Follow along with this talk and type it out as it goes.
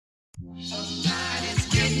Somebody's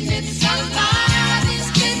getting it,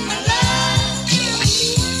 somebody's getting my love.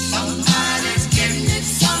 Somebody's getting it,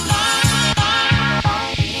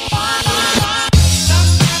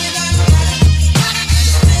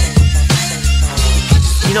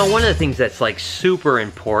 You know, one of the things that's like super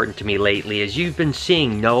important to me lately is you've been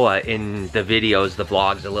seeing Noah in the videos, the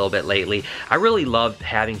vlogs a little bit lately. I really love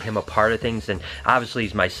having him a part of things, and obviously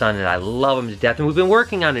he's my son and I love him to death. And we've been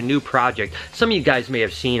working on a new project. Some of you guys may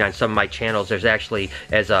have seen on some of my channels, there's actually,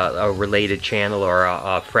 as a related channel or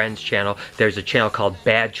a friend's channel, there's a channel called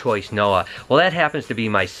BadChoiceNoah. Well, that happens to be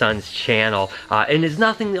my son's channel, and there's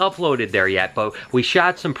nothing uploaded there yet, but we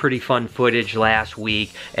shot some pretty fun footage last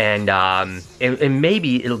week, and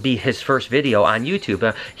maybe it'll be his first video on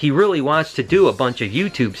YouTube. He really wants to do a bunch of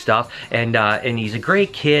YouTube stuff, and he's a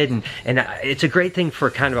great kid, and it's a great thing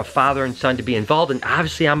for kind of a father and son to be involved. And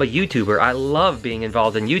obviously I'm a YouTuber. I love being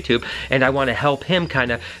involved in YouTube, and I want to help him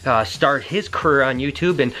kind of start his career on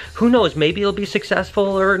YouTube. And who knows, maybe it'll be successful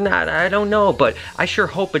or not, I don't know, but I sure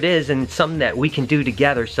hope it is, and it's something that we can do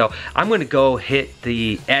together. So I'm gonna go hit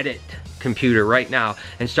the edit computer right now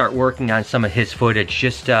and start working on some of his footage,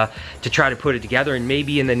 just to try to put it together, and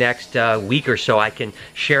maybe in the next week or so I can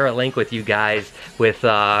share a link with you guys with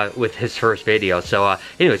his first video. So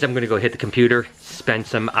anyways, I'm gonna go hit the computer, spend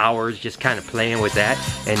some hours just kind of playing with that,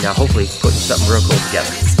 and hopefully putting something real cool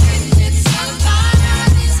together.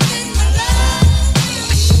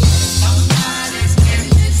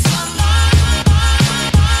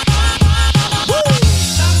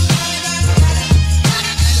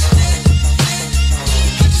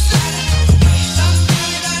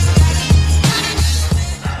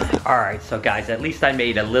 Alright, so guys, at least I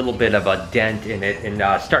made a little bit of a dent in it, and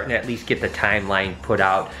starting to at least get the timeline put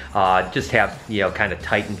out. Just have, you know, kind of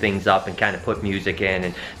tighten things up and kind of put music in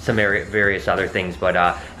and some various other things. But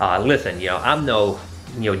listen, you know, I'm no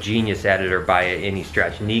genius editor by any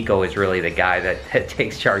stretch. Nico is really the guy that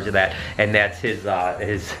takes charge of that, and that's his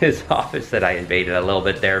office that I invaded a little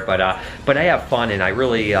bit there. But I have fun, and I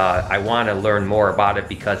really I want to learn more about it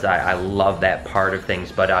because I love that part of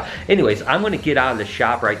things. But anyways, I'm gonna get out of the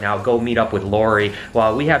shop right now, go meet up with Lori.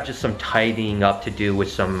 While we have just some tidying up to do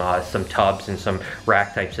with some tubs and some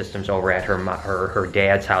rack type systems over at her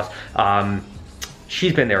dad's house.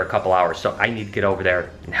 She's been there a couple hours, so I need to get over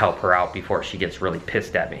there and help her out before she gets really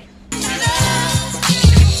pissed at me.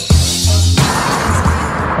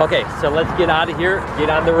 Okay, so let's get out of here, get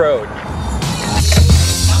on the road.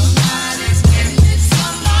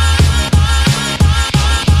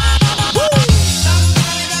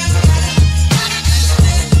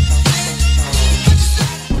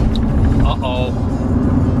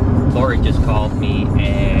 Uh-oh. Lori just called me,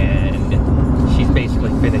 and she's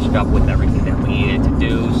basically finished up with everything that we needed to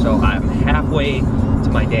do. So I'm halfway to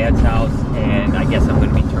my dad's house, and I guess I'm going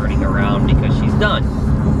to be turning around because she's done.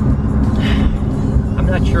 I'm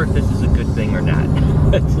not sure if this is a good thing or not.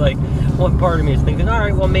 It's like, one part of me is thinking, all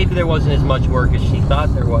right, well, maybe there wasn't as much work as she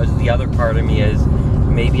thought there was. The other part of me is,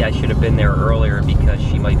 maybe I should have been there earlier because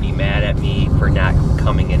she might be mad at me for not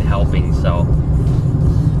coming and helping. So,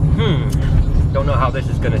 don't know how this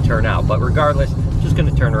is going to turn out, but regardless, just going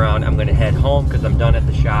to turn around. I'm going to head home because I'm done at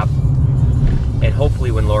the shop, and hopefully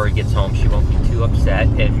when Lori gets home she won't be too upset,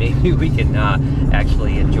 and maybe we can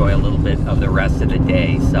actually enjoy a little bit of the rest of the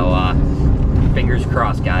day. So fingers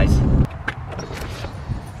crossed, guys.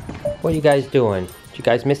 What are you guys doing? Did you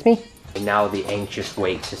guys miss me? And now the anxious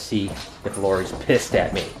wait to see if Lori's pissed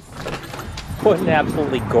at me. What an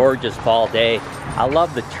absolutely gorgeous fall day. I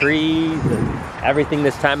love the trees and everything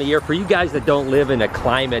this time of year. For you guys that don't live in a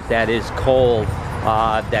climate that is cold,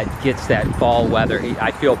 that gets that fall weather,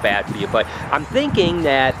 I feel bad for you. But I'm thinking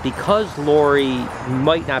that because Lori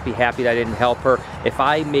might not be happy that I didn't help her, if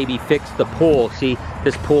I maybe fix the pool, see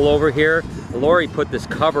this pool over here? Lori put this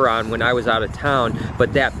cover on when I was out of town,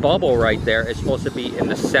 but that bubble right there is supposed to be in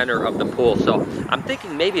the center of the pool. So I'm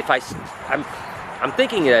thinking maybe if I'm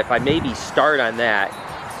thinking that if I maybe start on that,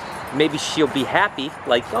 maybe she'll be happy,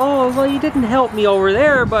 like, oh, well, you didn't help me over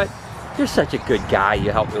there, but you're such a good guy,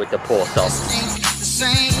 you helped me with the pool.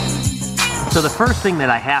 So the first thing that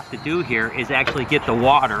I have to do here is actually get the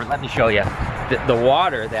water. Let me show you. The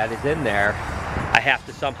water that is in there, I have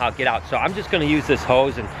to somehow get out. So I'm just gonna use this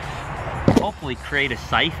hose and hopefully create a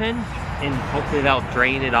siphon, and hopefully that'll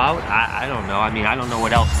drain it out. I don't know, I mean, I don't know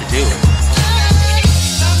what else to do.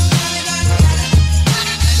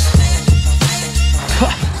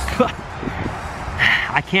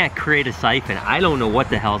 I can't create a siphon. I don't know what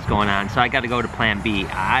the hell's going on, so I gotta go to plan B.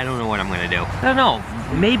 I don't know what I'm gonna do. I don't know,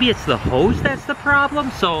 maybe it's the hose that's the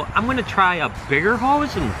problem, so I'm gonna try a bigger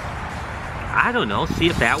hose and, I don't know, see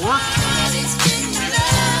if that works.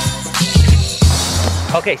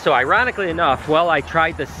 Okay, so ironically enough, well, I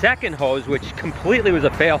tried the second hose, which completely was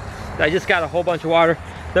a fail. I just got a whole bunch of water.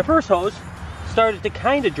 The first hose started to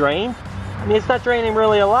kind of drain. I mean, it's not draining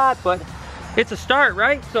really a lot, but it's a start,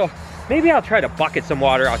 right? So maybe I'll try to bucket some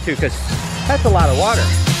water out too, because that's a lot of water.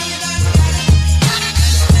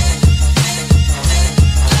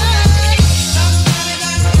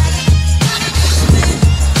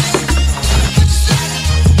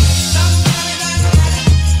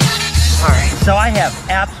 So I have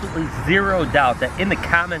absolutely zero doubt that in the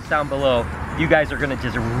comments down below, you guys are gonna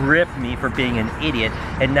just rip me for being an idiot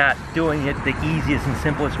and not doing it the easiest and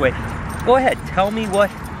simplest way. Go ahead, tell me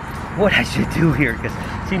what I should do here, because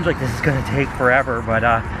it seems like this is gonna take forever, but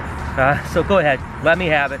so go ahead, let me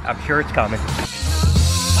have it. I'm sure it's coming.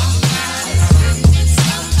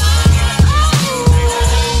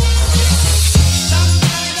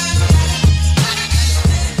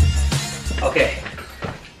 Okay.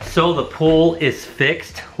 So the pool is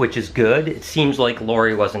fixed, which is good. It seems like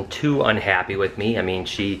Lori wasn't too unhappy with me. I mean,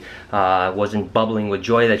 she wasn't bubbling with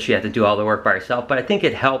joy that she had to do all the work by herself, but I think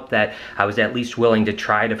it helped that I was at least willing to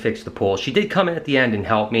try to fix the pool. She did come in at the end and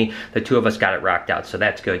help me. The two of us got it rocked out, so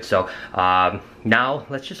that's good. So now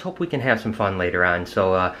let's just hope we can have some fun later on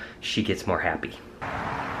so she gets more happy.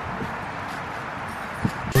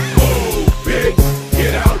 Whoa, bitch,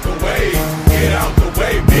 get out the way. Get out the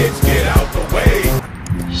way, bitch, get out the way.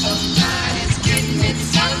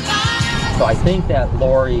 So I think that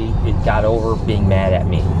Lori got over being mad at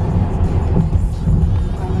me.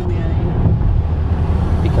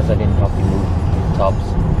 Because I didn't help you move tubs.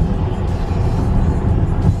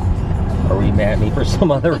 Are we mad at me for some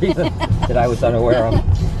other reason that I was unaware of?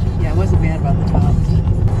 Yeah, I wasn't mad about the tubs.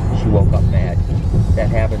 She woke up mad. That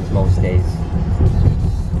happens most days.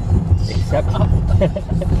 Except,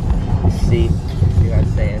 see, you know what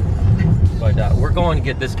I'm saying? But we're going to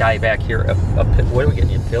get this guy back here. What are we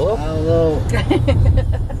getting? A pillow? Hello.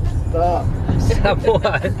 Stop. Stop what?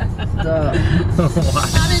 Stop. What?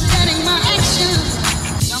 Started getting my action,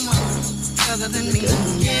 someone other than me.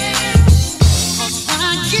 Yeah. 'Cause when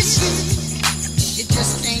I kiss you, it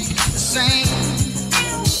just ain't the same.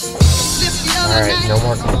 All right, no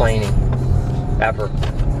more complaining ever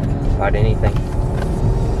about anything.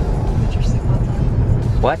 Put your seatbelt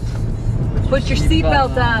on. What? Put your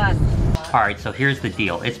seatbelt on. All right, so here's the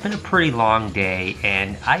deal. It's been a pretty long day,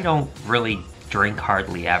 and I don't really drink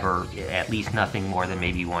hardly ever, at least nothing more than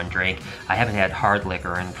maybe one drink. I haven't had hard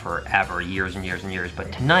liquor in forever, years and years and years,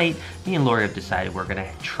 but tonight, me and Lori have decided we're gonna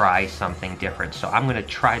try something different. So I'm gonna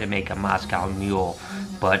try to make a Moscow Mule,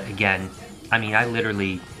 but again, I mean, I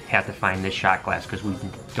literally have to find this shot glass because we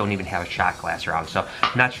don't even have a shot glass around. So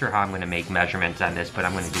I'm not sure how I'm gonna make measurements on this, but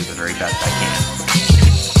I'm gonna do the very best I can.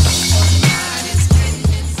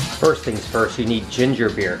 First things first, you need ginger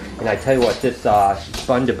beer. And I tell you what, this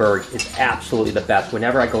Bundaberg is absolutely the best.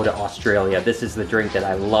 Whenever I go to Australia, this is the drink that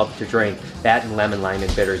I love to drink. That and lemon, lime,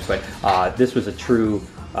 and bitters. But this was a true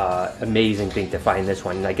amazing thing to find this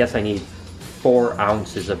one. And I guess I need 4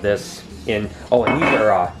 ounces of this in. Oh, and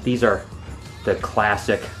these are the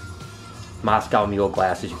classic Moscow Mule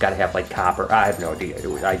glasses. You've got to have like copper. I have no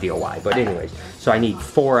idea why. But anyways, so I need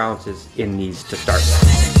 4 ounces in these to start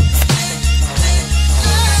with.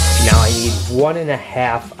 Now I need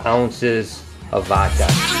 1.5 ounces of vodka.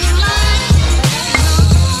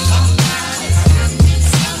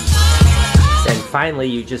 And finally,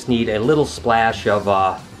 you just need a little splash of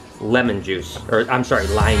lemon juice, or I'm sorry,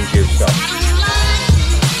 lime juice. So. I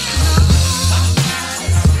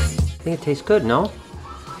think it tastes good, no?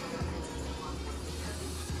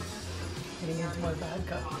 He needs more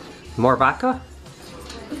vodka. More vodka?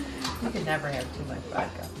 You can never have too much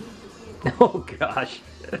vodka. Oh gosh.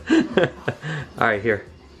 All right, here.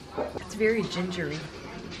 It's very gingery.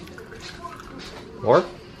 More?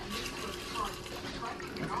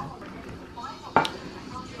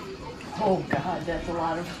 Oh God, that's a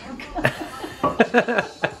lot of vodka.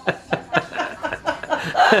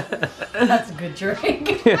 That's a good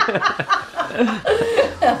drink.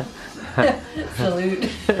 Salute.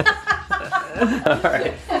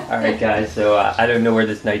 All right, guys. So I don't know where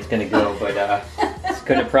this night's gonna go, but it's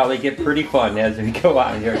gonna probably get pretty fun as we go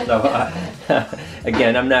on here. So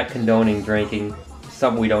again, I'm not condoning drinking.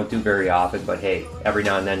 Something we don't do very often, but hey, every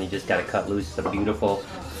now and then you just gotta cut loose. It's a beautiful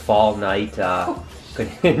fall night.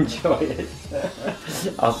 Could enjoy it.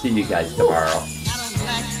 I'll see you guys tomorrow. I don't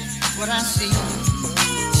like what I see.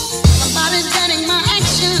 Somebody's getting my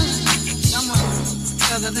action, someone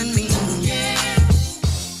other than me.